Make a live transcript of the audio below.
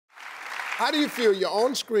How do you feel? Your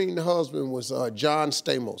on-screen husband was John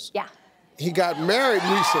Stamos. Yeah. He got married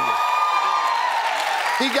recently.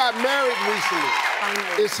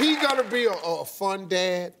 Finally. Is he gonna be a fun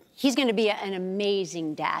dad? He's going to be an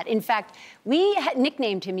amazing dad. In fact, we had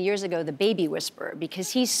nicknamed him years ago the baby whisperer because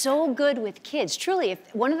he's so good with kids. Truly,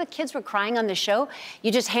 if one of the kids were crying on the show,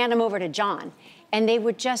 you just hand him over to John, and they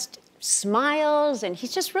would just smiles, and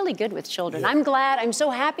he's just really good with children. Yeah. I'm so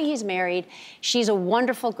happy he's married. She's a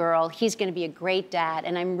wonderful girl. He's going to be a great dad,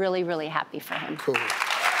 and I'm really, really happy for him. Cool.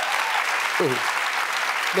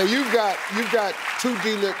 Now, you've got two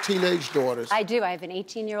teenage daughters. I do. I have an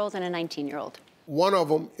 18-year-old and a 19-year-old. One of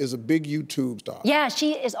them is a big YouTube star. Yeah,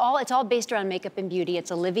 it's all based around makeup and beauty.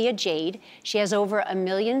 It's Olivia Jade. She has over 1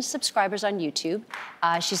 million subscribers on YouTube.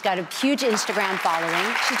 She's got a huge Instagram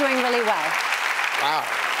following. She's doing really well. Wow.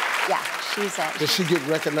 Yeah, Does she get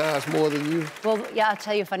recognized more than you? Well, yeah, I'll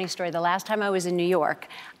tell you a funny story. The last time I was in New York,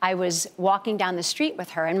 I was walking down the street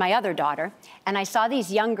with her and my other daughter, and I saw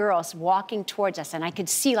these young girls walking towards us, and I could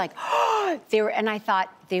see, like, and I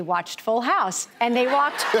thought, they watched Full House, and they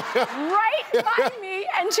walked right by me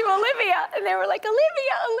and to Olivia, and they were like,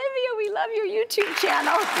 Olivia, we love your YouTube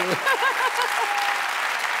channel.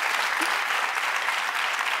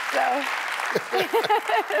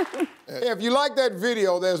 If you like that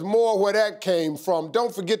video, there's more where that came from.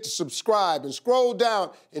 Don't forget to subscribe and scroll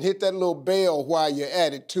down and hit that little bell while you're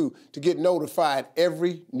at it, too, to get notified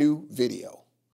every new video.